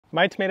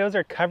My tomatoes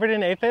are covered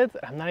in aphids,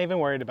 and I'm not even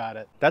worried about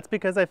it. That's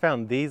because I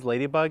found these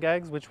ladybug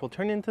eggs, which will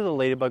turn into the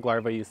ladybug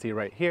larva you see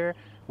right here,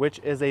 which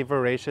is a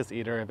voracious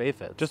eater of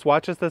aphids. Just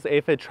watch as this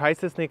aphid tries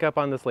to sneak up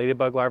on this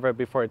ladybug larva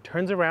before it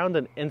turns around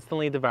and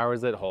instantly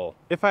devours it whole.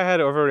 If I had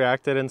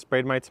overreacted and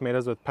sprayed my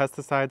tomatoes with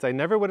pesticides, I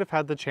never would have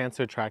had the chance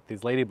to attract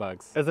these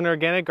ladybugs. As an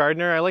organic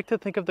gardener, I like to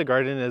think of the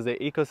garden as an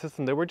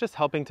ecosystem that we're just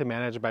helping to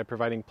manage by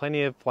providing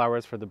plenty of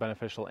flowers for the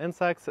beneficial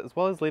insects, as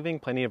well as leaving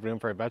plenty of room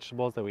for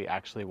vegetables that we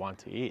actually want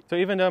to eat. So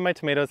even though my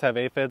tomatoes have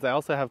aphids, I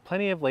also have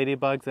plenty of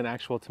ladybugs and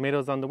actual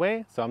tomatoes on the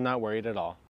way, so I'm not worried at all.